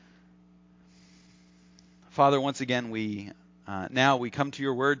Father, once again, we come to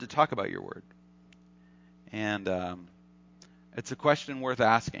your word to talk about your word. And it's a question worth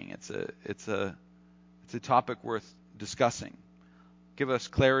asking. It's a topic worth discussing. Give us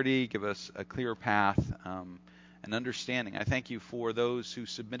clarity, give us a clear path, and understanding. I thank you for those who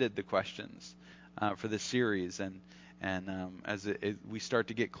submitted the questions for this series, and as we start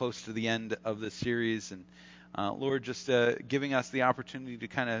to get close to the end of this series, and Lord, just giving us the opportunity to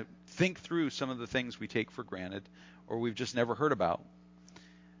kind of think through some of the things we take for granted or we've just never heard about.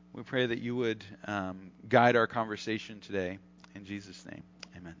 We pray that you would guide our conversation today. In Jesus' name,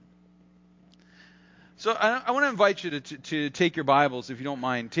 amen. So I want to invite you to take your Bibles, if you don't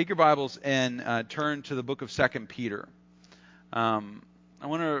mind. Take your Bibles and turn to the book of 2 Peter. I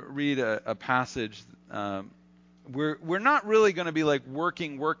want to read a passage. We're not really going to be like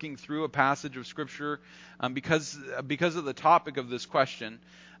working through a passage of Scripture because of the topic of this question,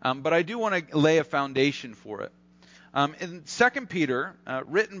 but I do want to lay a foundation for it. In 2 Peter,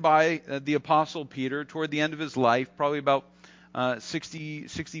 written by the Apostle Peter toward the end of his life, probably about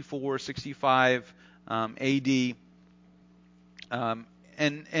 64, 65 AD,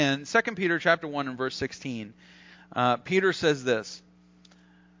 and 2 Peter chapter 1 and verse 16, Peter says this,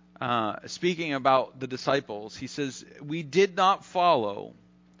 speaking about the disciples. He says, "We did not follow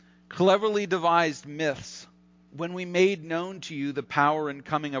cleverly devised myths when we made known to you the power and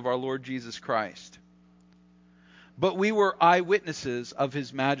coming of our Lord Jesus Christ. But we were eyewitnesses of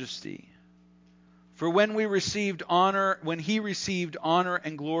his majesty. For when he received honor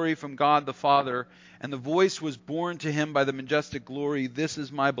and glory from God the Father, and the voice was borne to him by the majestic glory, 'This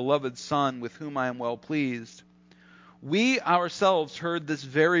is my beloved Son, with whom I am well pleased,' we ourselves heard this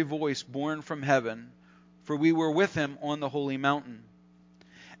very voice borne from heaven, for we were with him on the holy mountain.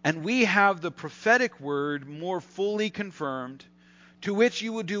 And we have the prophetic word more fully confirmed, to which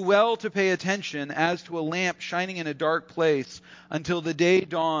you will do well to pay attention as to a lamp shining in a dark place until the day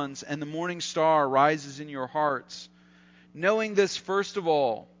dawns and the morning star rises in your hearts. Knowing this first of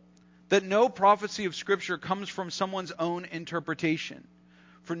all, that no prophecy of Scripture comes from someone's own interpretation.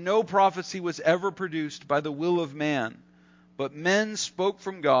 For no prophecy was ever produced by the will of man, but men spoke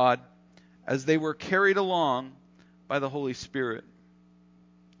from God as they were carried along by the Holy Spirit."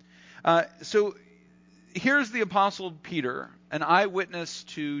 So here's the Apostle Peter, an eyewitness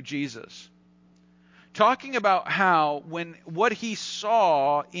to Jesus, talking about how what he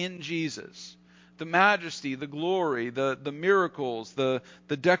saw in Jesus, the majesty, the glory, the miracles, the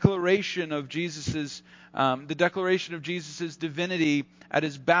declaration of Jesus's divinity at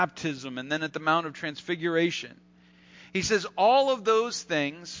his baptism and then at the Mount of Transfiguration. He says, all of those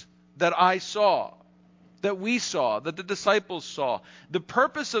things that I saw, that we saw, that the disciples saw, the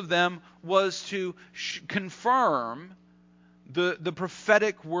purpose of them was to confirm the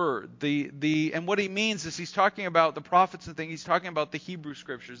prophetic word. And what he means is he's talking about the prophets and things. He's talking about the Hebrew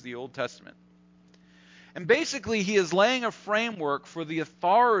Scriptures, the Old Testament. And basically he is laying a framework for the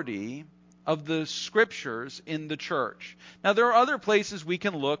authority of the Scriptures in the church. Now there are other places we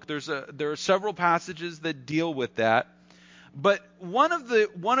can look. There are several passages that deal with that. But one of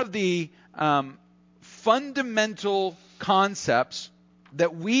the fundamental concepts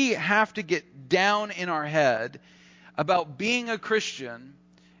that we have to get down in our head about being a Christian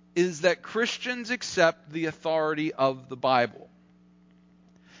is that Christians accept the authority of the Bible.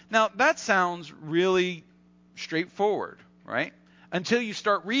 Now, that sounds really straightforward, right? Until you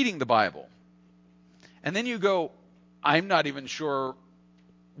start reading the Bible. And then you go, I'm not even sure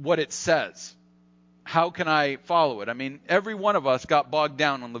what it says. How can I follow it? I mean, every one of us got bogged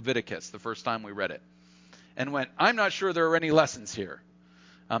down on Leviticus the first time we read it and went, I'm not sure there are any lessons here.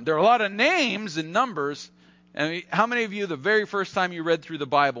 There are a lot of names and numbers. I mean, how many of you, the very first time you read through the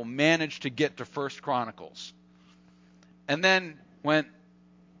Bible, managed to get to 1 Chronicles? And then went,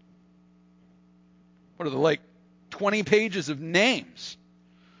 what are the, like 20 pages of names?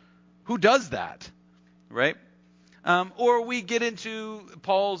 Who does that? Right? Or we get into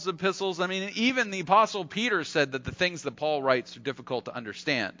Paul's epistles. I mean, even the Apostle Peter said that the things that Paul writes are difficult to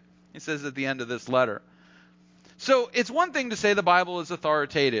understand. He says at the end of this letter. So it's one thing to say the Bible is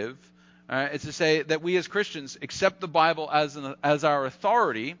authoritative. It's to say that we as Christians accept the Bible as our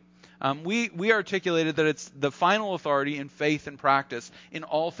authority. We articulated that it's the final authority in faith and practice in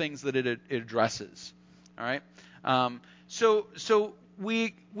all things that it addresses. All right. So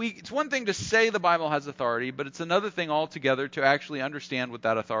it's one thing to say the Bible has authority, but it's another thing altogether to actually understand what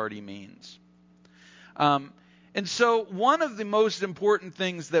that authority means. And so one of the most important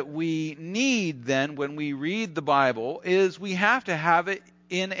things that we need then when we read the Bible is we have to have it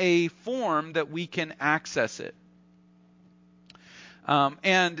in a form that we can access it.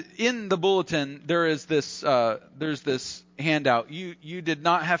 And in the bulletin, there's this handout. You did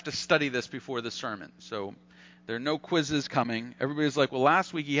not have to study this before the sermon, so there are no quizzes coming. Everybody's like, well,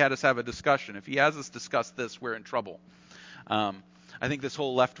 last week he had us have a discussion. If he has us discuss this, we're in trouble. I think this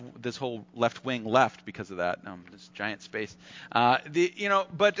whole left wing left because of that. This giant space. What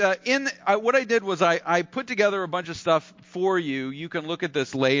I did was I put together a bunch of stuff for you. You can look at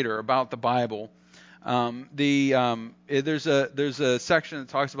this later about the Bible. There's a section that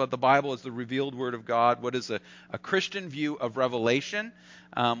talks about the Bible as the revealed Word of God. What is a Christian view of revelation?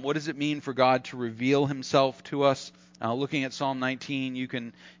 What does it mean for God to reveal Himself to us? Looking at Psalm 19, you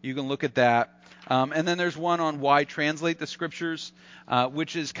can look at that. And then there's one on why translate the Scriptures,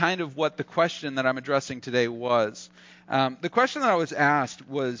 which is kind of what the question that I'm addressing today was. The question that I was asked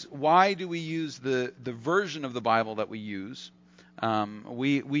was, why do we use the version of the Bible that we use?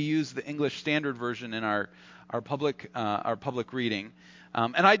 We use the English Standard Version in our public reading.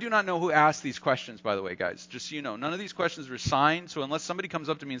 And I do not know who asked these questions, by the way, guys. Just so you know, none of these questions were signed. So unless somebody comes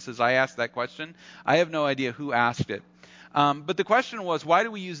up to me and says, I asked that question, I have no idea who asked it. But the question was, why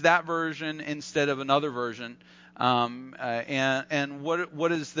do we use that version instead of another version? And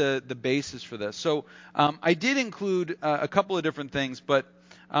what is the basis for this? So I did include a couple of different things, but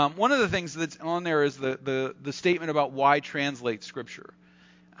one of the things that's on there is the statement about why translate Scripture.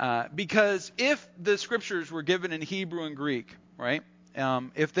 Because if the Scriptures were given in Hebrew and Greek, right?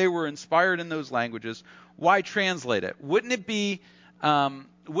 If they were inspired in those languages, why translate it? Wouldn't it be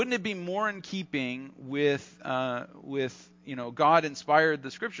more in keeping with God inspired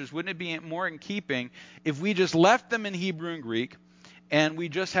the Scriptures? Wouldn't it be more in keeping if we just left them in Hebrew and Greek and we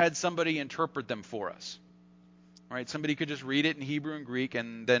just had somebody interpret them for us? Right? Somebody could just read it in Hebrew and Greek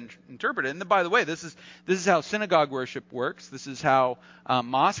and then interpret it. And by the way, this is how synagogue worship works. This is how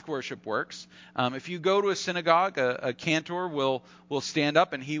mosque worship works. If you go to a synagogue, a cantor will stand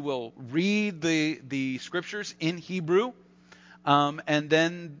up and he will read the Scriptures in Hebrew. And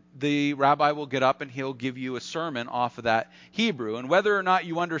then the rabbi will get up and he'll give you a sermon off of that Hebrew. And whether or not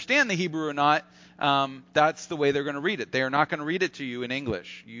you understand the Hebrew or not, that's the way they're going to read it. They are not going to read it to you in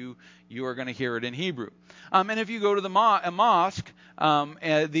English. You are going to hear it in Hebrew. And if you go to a mosque,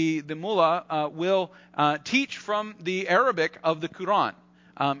 the mullah will teach from the Arabic of the Quran.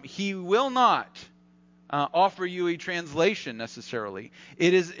 He will not offer you a translation necessarily.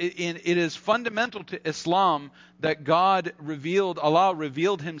 It is fundamental to Islam that Allah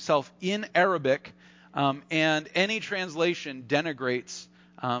revealed Himself in Arabic, and any translation denigrates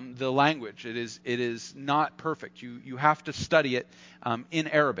the language. It is not perfect. You have to study it in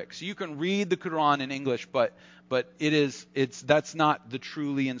Arabic. So you can read the Quran in English, but that's not the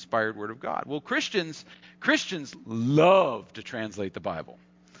truly inspired Word of God. Well, Christians love to translate the Bible.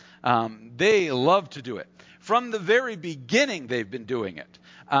 They love to do it. From the very beginning, they've been doing it.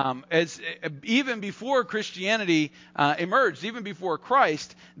 Even before Christianity emerged, even before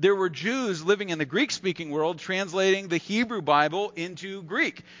Christ, there were Jews living in the Greek-speaking world translating the Hebrew Bible into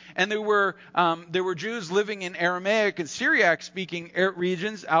Greek, and there were Jews living in Aramaic and Syriac-speaking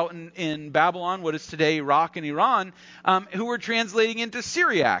regions out in Babylon, what is today Iraq and Iran, who were translating into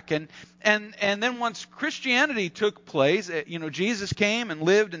Syriac. And then once Christianity took place, Jesus came and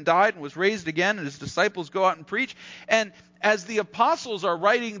lived and died and was raised again, and His disciples go out and preach. And as the apostles are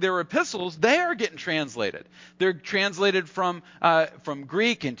writing their epistles, they are getting translated. They're translated from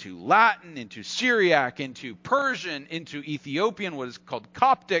Greek into Latin, into Syriac, into Persian, into Ethiopian, what is called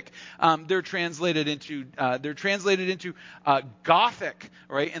Coptic. They're translated into Gothic,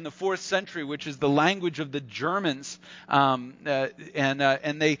 right, in the 4th century, which is the language of the Germans. And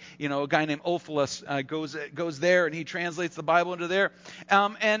they, a guy named Ulfilas goes there and he translates the Bible into there.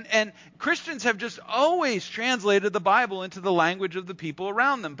 And Christians have just always translated the Bible into the language of the people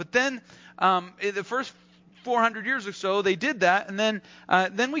around them. But then in the first 400 years or so, they did that, and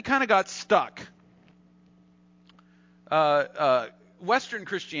then we kind of got stuck. Western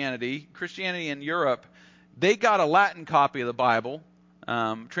Christianity in Europe, they got a Latin copy of the Bible,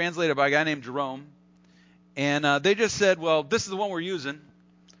 translated by a guy named Jerome, and they just said, well, this is the one we're using.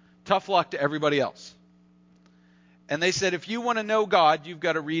 Tough luck to everybody else. And they said, if you want to know God, you've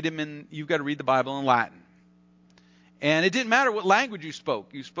got to read the Bible in Latin. And it didn't matter what language you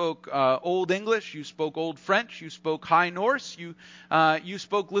spoke. You spoke Old English, you spoke Old French, you spoke High Norse, you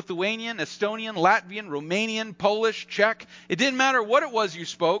spoke Lithuanian, Estonian, Latvian, Romanian, Polish, Czech. It didn't matter what it was you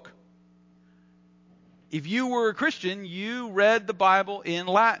spoke. If you were a Christian, you read the Bible in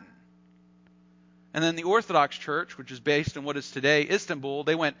Latin. And then the Orthodox Church, which is based in what is today Istanbul,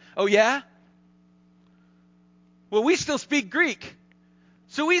 they went, oh yeah? Well, we still speak Greek.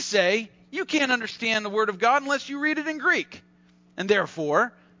 So we say, you can't understand the Word of God unless you read it in Greek. And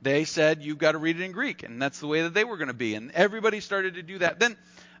therefore, they said, you've got to read it in Greek. And that's the way that they were going to be. And everybody started to do that. Then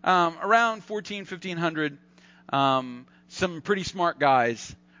around 1500, some pretty smart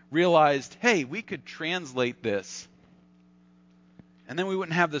guys realized, hey, we could translate this. And then we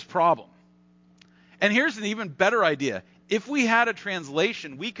wouldn't have this problem. And here's an even better idea. If we had a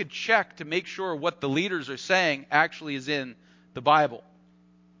translation, we could check to make sure what the leaders are saying actually is in the Bible.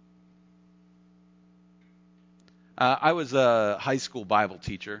 I was a high school Bible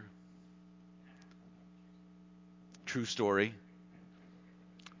teacher. True story.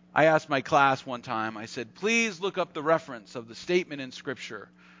 I asked my class one time, I said, please look up the reference of the statement in Scripture,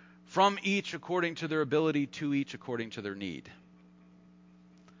 from each according to their ability, to each according to their need.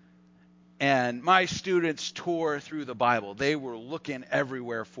 And my students tore through the Bible. They were looking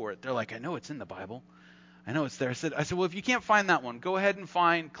everywhere for it. They're like, I know it's in the Bible. I know it's there. I said, well, if you can't find that one, go ahead and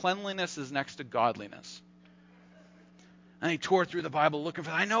find cleanliness is next to godliness. And they tore through the Bible looking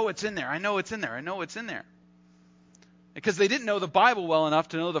for that. I know it's in there. I know it's in there. I know it's in there. Because they didn't know the Bible well enough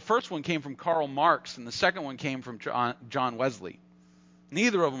to know the first one came from Karl Marx and the second one came from John Wesley.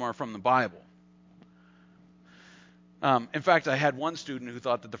 Neither of them are from the Bible. In fact, I had one student who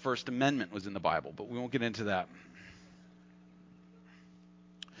thought that the First Amendment was in the Bible, but we won't get into that.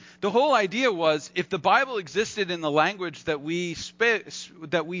 The whole idea was, if the Bible existed in the language that we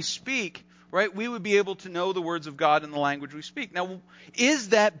speak, right, we would be able to know the words of God in the language we speak. Now, is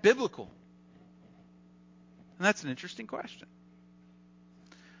that biblical? And that's an interesting question.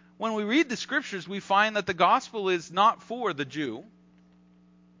 When we read the Scriptures, we find that the gospel is not for the Jew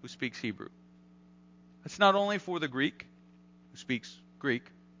who speaks Hebrew. It's not only for the Greek who speaks Greek.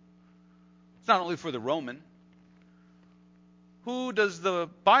 It's not only for the Roman. Who does the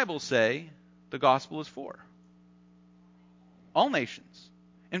Bible say the gospel is for? All nations.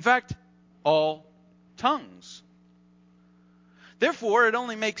 In fact, all tongues. Therefore, it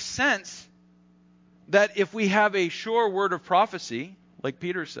only makes sense that if we have a sure word of prophecy, like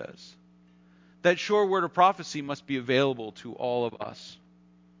Peter says, that sure word of prophecy must be available to all of us.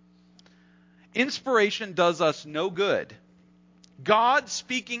 Inspiration does us no good. God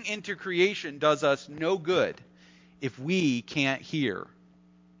speaking into creation does us no good if we can't hear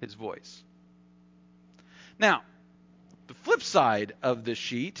His voice. Now, the flip side of this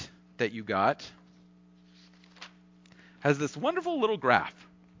sheet that you got has this wonderful little graph.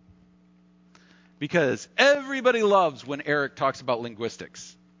 Because everybody loves when Eric talks about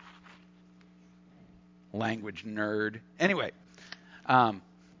linguistics. Language nerd. Anyway,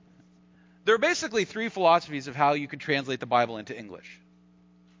 there are basically three philosophies of how you can translate the Bible into English.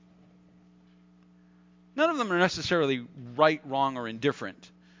 None of them are necessarily right, wrong, or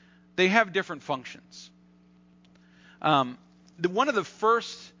indifferent. They have different functions. One of the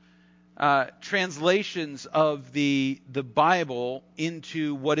first translations of the Bible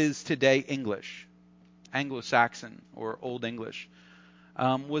into what is today English, Anglo-Saxon or Old English,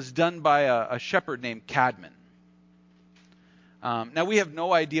 was done by a shepherd named Caedmon. Now, we have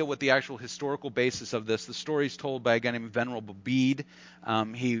no idea what the actual historical basis of this. The story is told by a guy named Venerable Bede.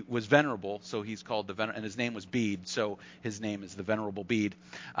 He was venerable, so he's called and his name was Bede, so his name is the Venerable Bede.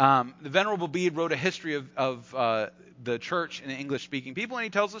 The Venerable Bede wrote a history of the church and English-speaking people, and he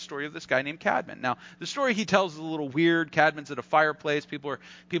tells the story of this guy named Caedmon. Now, the story he tells is a little weird. Caedmon's at a fireplace. People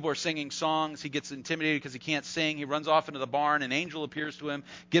are singing songs. He gets intimidated because he can't sing. He runs off into the barn. An angel appears to him,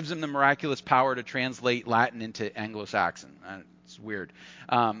 gives him the miraculous power to translate Latin into Anglo-Saxon. It's weird.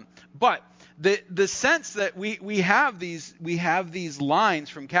 But the sense that we have these lines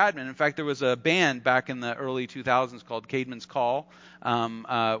from Caedmon. In fact, there was a band back in the early 2000s called Caedmon's Call.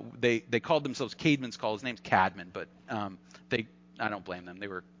 They called themselves Caedmon's Call. His name's Caedmon, but I don't blame them. They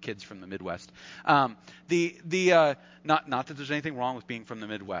were kids from the Midwest. Not that there's anything wrong with being from the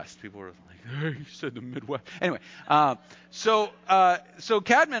Midwest. People were like, hey, you said the Midwest. Anyway, so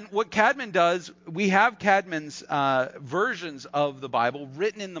Caedmon, what Caedmon does, we have Caedmon's versions of the Bible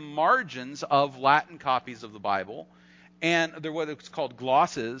written in the margins of Latin copies of the Bible, and they're what it's called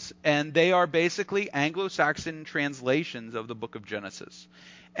glosses, and they are basically Anglo-Saxon translations of the book of Genesis.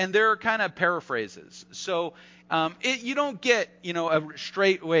 And they're kind of paraphrases. So you don't get, a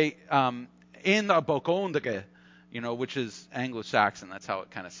straight way in the Bokondage, which is Anglo-Saxon. That's how it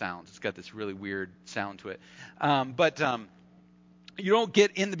kind of sounds. It's got this really weird sound to it. But you don't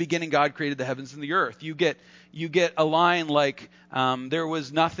get in the beginning God created the heavens and the earth. You get a line like there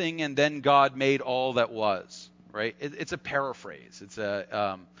was nothing and then God made all that was. Right? It's a paraphrase. It's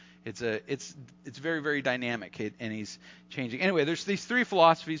very, very dynamic, and he's changing. Anyway, there's these three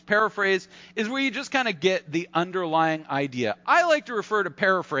philosophies. Paraphrase is where you just kind of get the underlying idea. I like to refer to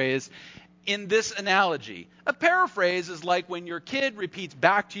paraphrase in this analogy. A paraphrase is like when your kid repeats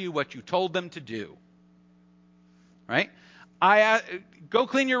back to you what you told them to do. Right? Go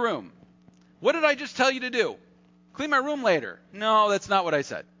clean your room. What did I just tell you to do? Clean my room later. No, that's not what I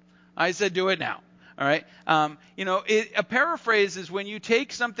said. I said do it now. All right? A paraphrase is when you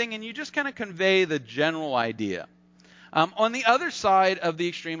take something and you just kind of convey the general idea. On the other side of the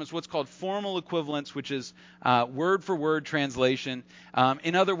extreme is what's called formal equivalence, which is word-for-word translation.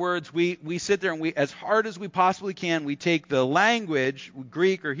 In other words, we sit there and as hard as we possibly can, we take the language,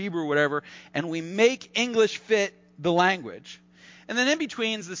 Greek or Hebrew or whatever, and we make English fit the language. And then in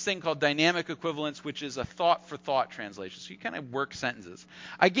between is this thing called dynamic equivalence, which is a thought-for-thought translation. So you kind of work sentences.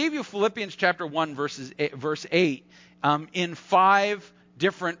 I gave you Philippians chapter 1, verse 8 in 5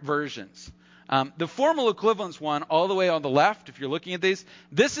 different versions. The formal equivalence one, all the way on the left, if you're looking at these,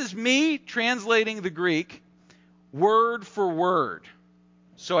 this is me translating the Greek word for word.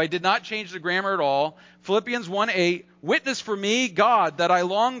 So I did not change the grammar at all. Philippians 1:8, witness for me, God, that I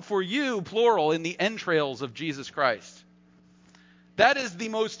long for you, plural, in the entrails of Jesus Christ. That is the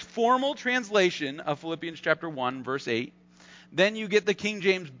most formal translation of Philippians chapter 1, verse 8. Then you get the King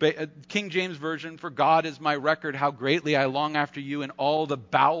James Version, for God is my record, how greatly I long after you in all the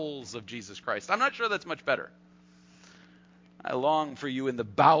bowels of Jesus Christ. I'm not sure that's much better. I long for you in the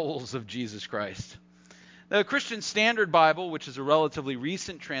bowels of Jesus Christ. The Christian Standard Bible, which is a relatively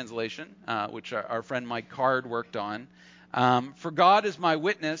recent translation, which our friend Mike Card worked on, for God is my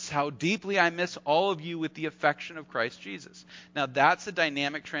witness, how deeply I miss all of you with the affection of Christ Jesus. Now that's a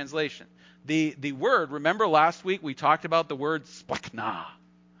dynamic translation. The word, remember last week we talked about the word splachna,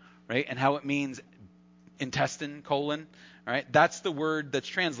 right? And how it means intestine, colon, right? That's the word that's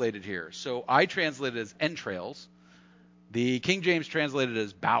translated here. So I translate it as entrails. The King James translated it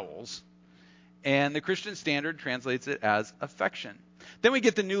as bowels. And the Christian Standard translates it as affection. Then we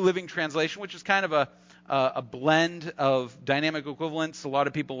get the New Living Translation, which is kind of a blend of dynamic equivalents. A lot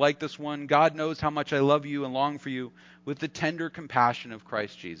of people like this one. God knows how much I love you and long for you with the tender compassion of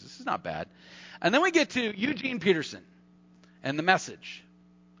Christ Jesus. This is not bad. And then we get to Eugene Peterson and the Message.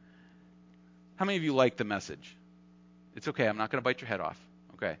 How many of you like the Message? It's okay. I'm not going to bite your head off.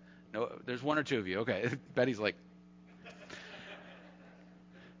 Okay. No, there's one or two of you. Okay. Betty's like,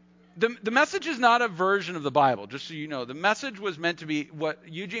 The Message is not a version of the Bible, just so you know. The Message was meant to be what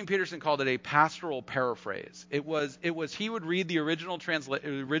Eugene Peterson called it, a pastoral paraphrase. It was he would read the original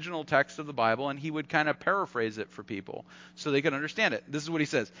text of the Bible, and he would kind of paraphrase it for people so they could understand it. This is what he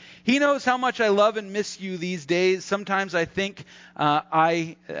says. He knows how much I love and miss you these days. Sometimes I think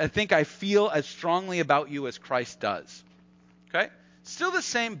I feel as strongly about you as Christ does. Okay? Still the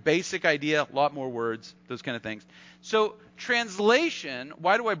same basic idea, a lot more words, those kind of things. So translation,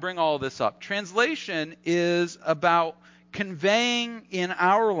 why do I bring all of this up? Translation is about conveying in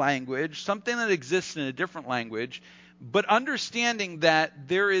our language something that exists in a different language, but understanding that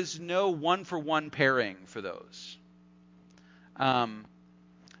there is no one-for-one pairing for those.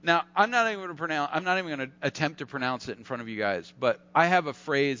 Now, I'm not even going to attempt to pronounce it in front of you guys, but I have a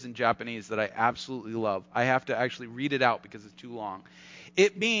phrase in Japanese that I absolutely love. I have to actually read it out because it's too long.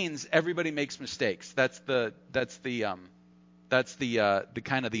 It means everybody makes mistakes. That's the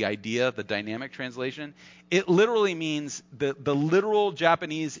kind of the idea, the dynamic translation. It literally means the literal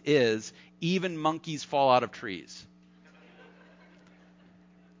Japanese is even monkeys fall out of trees.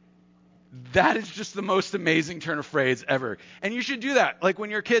 That is just the most amazing turn of phrase ever. And you should do that. Like when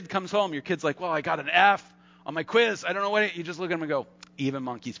your kid comes home, your kid's like, well, I got an F on my quiz. I don't know what you just look at them and go, even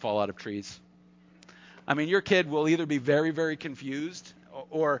monkeys fall out of trees. I mean, your kid will either be very, very confused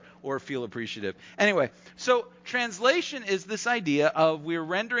or feel appreciative. Anyway, so translation is this idea of we're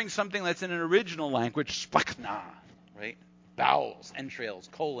rendering something that's in an original language, splachna, right? Bowels, entrails,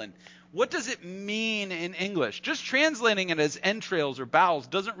 colon. What does it mean in English? Just translating it as entrails or bowels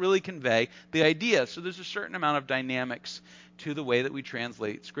doesn't really convey the idea. So there's a certain amount of dynamics to the way that we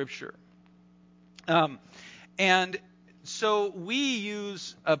translate Scripture. And so we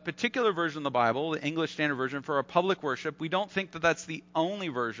use a particular version of the Bible, the English Standard Version, for our public worship. We don't think that that's the only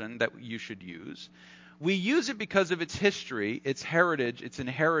version that you should use. We use it because of its history, its heritage, its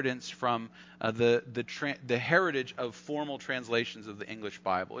inheritance from the heritage of formal translations of the English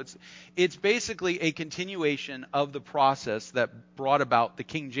Bible. It's basically a continuation of the process that brought about the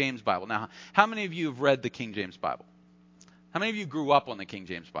King James Bible. Now, how many of you have read the King James Bible? How many of you grew up on the King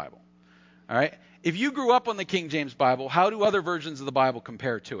James Bible? All right. If you grew up on the King James Bible, how do other versions of the Bible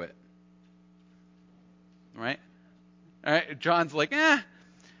compare to it? All right. All right. John's like,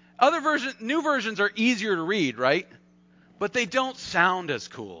 new versions are easier to read, right? But they don't sound as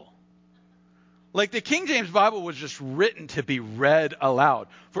cool. Like the King James Bible was just written to be read aloud.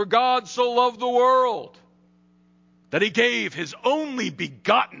 For God so loved the world that he gave his only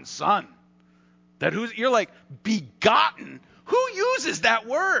begotten son. You're like, begotten? Who uses that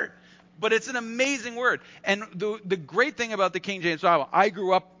word? But it's an amazing word. And the great thing about the King James Bible, I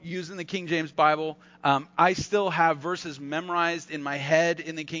grew up using the King James Bible. I still have verses memorized in my head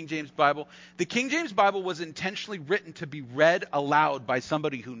in the King James Bible. The King James Bible was intentionally written to be read aloud by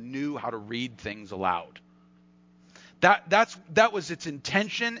somebody who knew how to read things aloud. That was its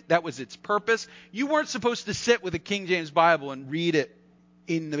intention. That was its purpose. You weren't supposed to sit with a King James Bible and read it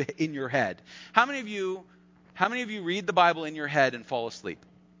in your head. How many of you read the Bible in your head and fall asleep?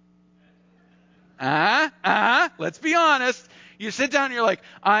 Let's be honest. You sit down and you're like,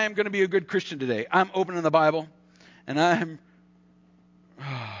 I am going to be a good Christian today. I'm opening the Bible and I'm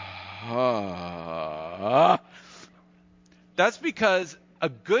That's because a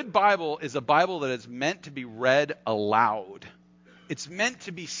good Bible is a Bible that is meant to be read aloud. It's meant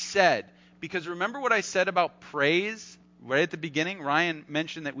to be said. Because remember what I said about praise right at the beginning? Ryan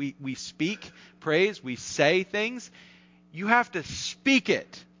mentioned that we speak praise, we say things. You have to speak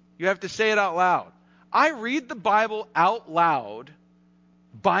it. You have to say it out loud. I read the Bible out loud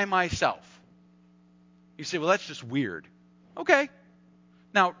by myself. You say, well, that's just weird. Okay.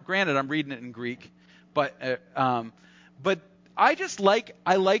 Now, granted, I'm reading it in Greek, but I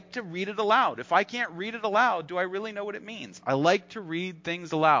like to read it aloud. If I can't read it aloud, do I really know what it means? I like to read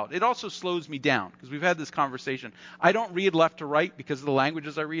things aloud. It also slows me down because we've had this conversation. I don't read left to right because of the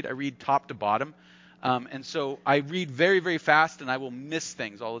languages I read top to bottom. And so I read very, very fast and I will miss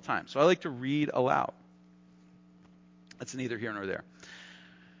things all the time. So I like to read aloud. That's neither here nor there.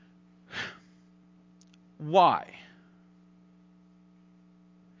 Why?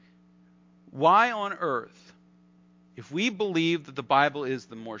 Why on earth, if we believe that the Bible is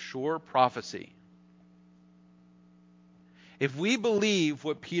the more sure prophecy, if we believe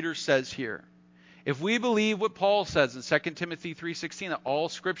what Peter says here, if we believe what Paul says in 2 Timothy 3:16, that all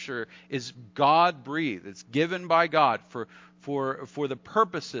Scripture is God-breathed, it's given by God for the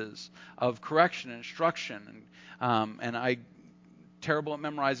purposes of correction and instruction, and I'm terrible at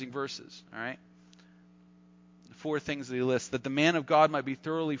memorizing verses, all right? 4 things that he lists, that the man of God might be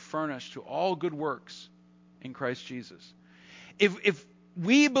thoroughly furnished to all good works in Christ Jesus. If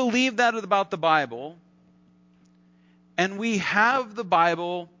we believe that about the Bible, and we have the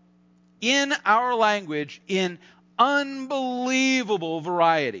Bible in our language in unbelievable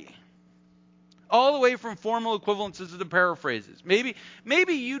variety, all the way from formal equivalences to paraphrases. Maybe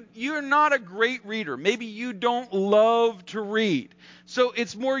you're not a great reader. Maybe you don't love to read. So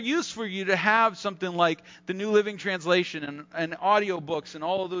it's more useful for you to have something like the New Living Translation and audiobooks and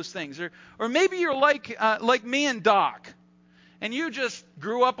all of those things. Or maybe you're like me and Doc, and you just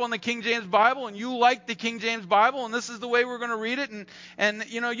grew up on the King James Bible and you like the King James Bible and this is the way we're going to read it. And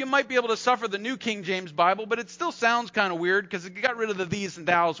you might be able to suffer the New King James Bible, but it still sounds kind of weird because it got rid of the these and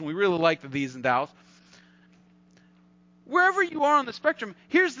thous, and we really like the these and thous. Wherever you are on the spectrum,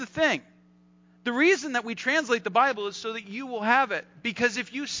 here's the thing. The reason that we translate the Bible is so that you will have it. Because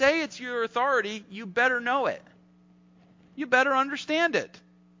if you say it's your authority, you better know it. You better understand it.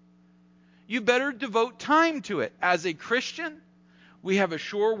 You better devote time to it. As a Christian, we have a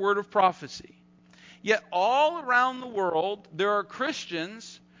sure word of prophecy. Yet all around the world, there are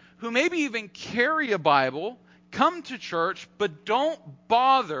Christians who maybe even carry a Bible, come to church, but don't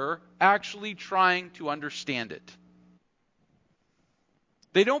bother actually trying to understand it.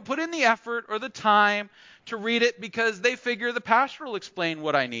 They don't put in the effort or the time to read it because they figure the pastor will explain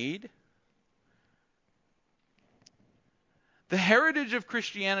what I need. The heritage of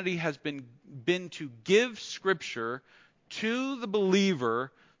Christianity has been to give Scripture to the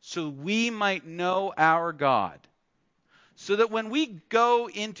believer so we might know our God. So that when we go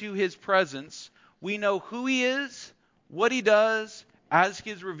into His presence, we know who He is, what He does, as He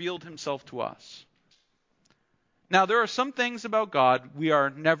has revealed Himself to us. Now, there are some things about God we are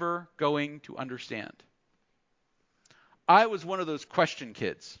never going to understand. I was one of those question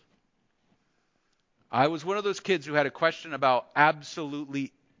kids. I was one of those kids who had a question about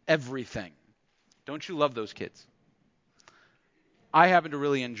absolutely everything. Don't you love those kids? I happen to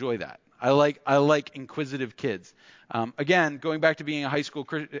really enjoy that. I like inquisitive kids. Again, going back to being a high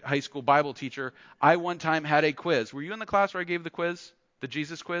school Bible teacher, I one time had a quiz. Were you in the class where I gave the quiz, the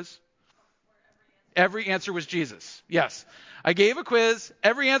Jesus quiz? Every answer was Jesus. Yes. I gave a quiz.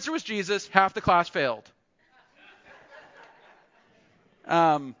 Every answer was Jesus. Half the class failed.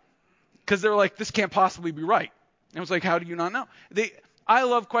 Because they were like, this can't possibly be right. And I was like, how do you not know? I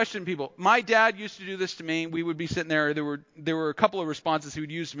love questioning people. My dad used to do this to me. We would be sitting there. There were a couple of responses he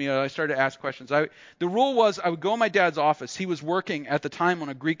would use to me. I started to ask questions. The rule was I would go in my dad's office. He was working at the time on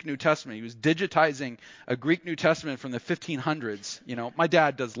a Greek New Testament. He was digitizing a Greek New Testament from the 1500s. You know, my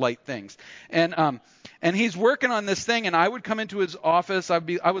dad does light things, and he's working on this thing. And I would come into his office. I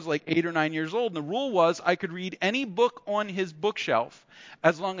was like 8 or 9 years old, and the rule was I could read any book on his bookshelf,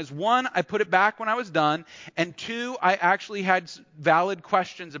 as long as, one, I put it back when I was done, and two, I actually had valid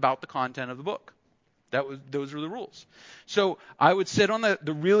questions about the content of the book. Those were the rules. So I would sit on the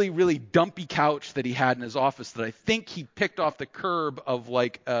really, really dumpy couch that he had in his office that I think he picked off the curb of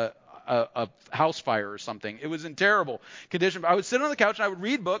like a house fire or something. It was in terrible condition. But I would sit on the couch and I would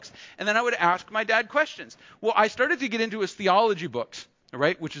read books, and then I would ask my dad questions. Well, I started to get into his theology books.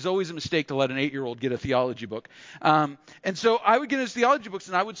 Right, which is always a mistake to let an 8-year-old get a theology book. And so I would get his theology books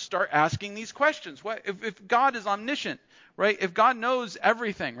and I would start asking these questions. What if God is omniscient, right? If God knows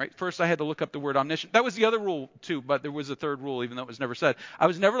everything, right? First I had to look up the word omniscient. That was the other rule too, but there was a third rule, even though it was never said. I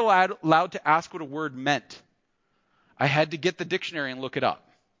was never allowed to ask what a word meant. I had to get the dictionary and look it up.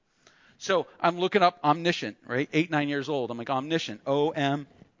 So I'm looking up omniscient, right? 8, 9 years old. I'm like, omniscient, O-M-N.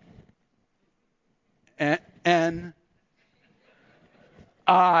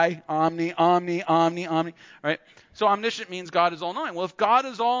 Omni, right? So omniscient means God is all-knowing. Well, if God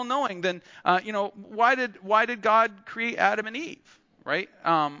is all-knowing, then, why did God create Adam and Eve, right?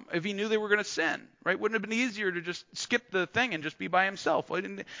 If he knew they were going to sin, right? Wouldn't it have been easier to just skip the thing and just be by himself? Why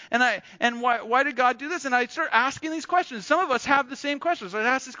did God do this? And I start asking these questions. Some of us have the same questions. I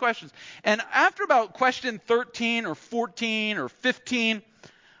ask these questions. And after about question 13 or 14 or 15,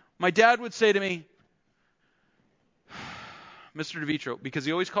 my dad would say to me, Mr. DeVitro, because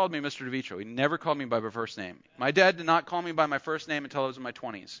he always called me Mr. DeVitro. He never called me by my first name. My dad did not call me by my first name until I was in my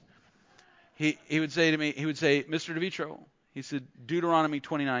 20s. He would say to me, Mr. DeVitro, he said, Deuteronomy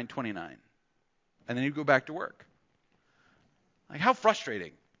 29:29. And then he'd go back to work. Like, how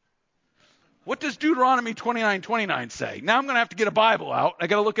frustrating. What does Deuteronomy 29:29 say? Now I'm going to have to get a Bible out. I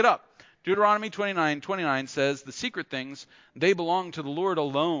got to look it up. Deuteronomy 29:29 says, the secret things, they belong to the Lord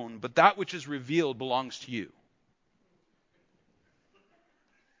alone, but that which is revealed belongs to you.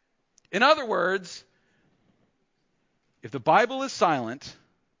 In other words, if the Bible is silent,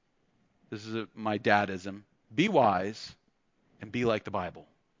 this is my dadism, be wise and be like the Bible.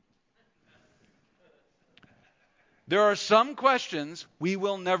 There are some questions we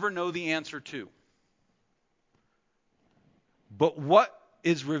will never know the answer to. But what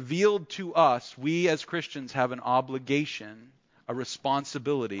is revealed to us, we as Christians have an obligation, a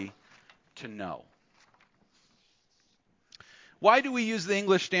responsibility to know. Why do we use the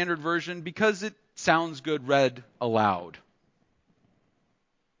English Standard Version? Because it sounds good read aloud.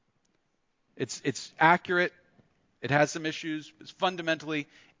 It's accurate. It has some issues. But fundamentally,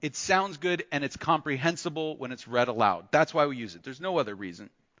 it sounds good and it's comprehensible when it's read aloud. That's why we use it. There's no other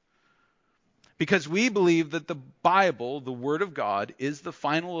reason. Because we believe that the Bible, the Word of God, is the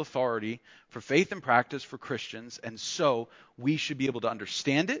final authority for faith and practice for Christians. And so we should be able to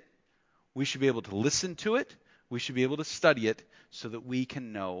understand it. We should be able to listen to it. We should be able to study it so that we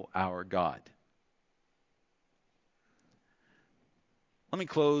can know our God. Let me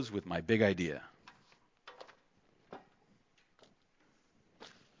close with my big idea.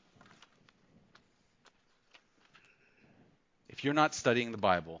 If you're not studying the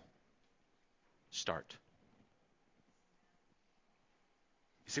Bible, start.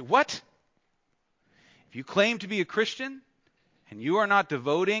 You say, what? If you claim to be a Christian and you are not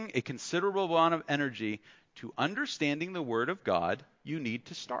devoting a considerable amount of energy to understanding the Word of God, you need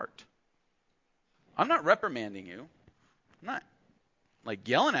to start. I'm not reprimanding you. I'm not like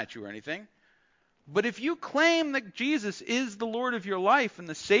yelling at you or anything. But if you claim that Jesus is the Lord of your life and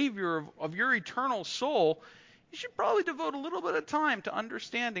the Savior of your eternal soul, you should probably devote a little bit of time to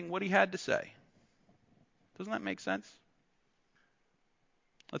understanding what he had to say. Doesn't that make sense?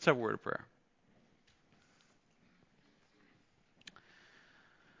 Let's have a word of prayer.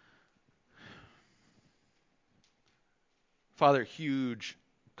 Father, huge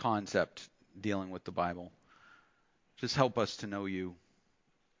concept dealing with the Bible. Just help us to know you.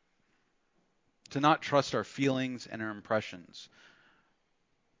 To not trust our feelings and our impressions.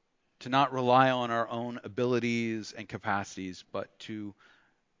 To not rely on our own abilities and capacities, but to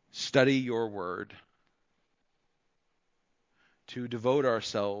study your word. To devote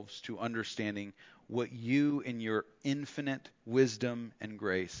ourselves to understanding what you in your infinite wisdom and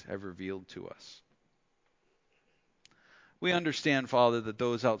grace have revealed to us. We understand, Father, that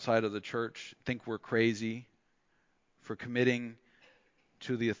those outside of the church think we're crazy for committing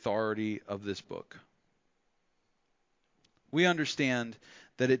to the authority of this book. We understand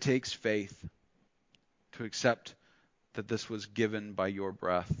that it takes faith to accept that this was given by your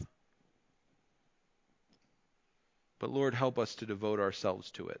breath. But Lord, help us to devote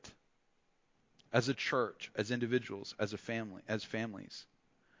ourselves to it. As a church, as individuals, as a family, as families.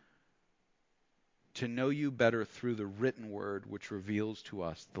 To know you better through the written word which reveals to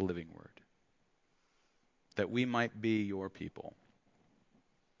us the living word. That we might be your people.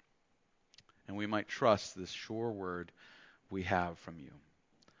 And we might trust this sure word we have from you.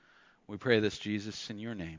 We pray this, Jesus, in your name.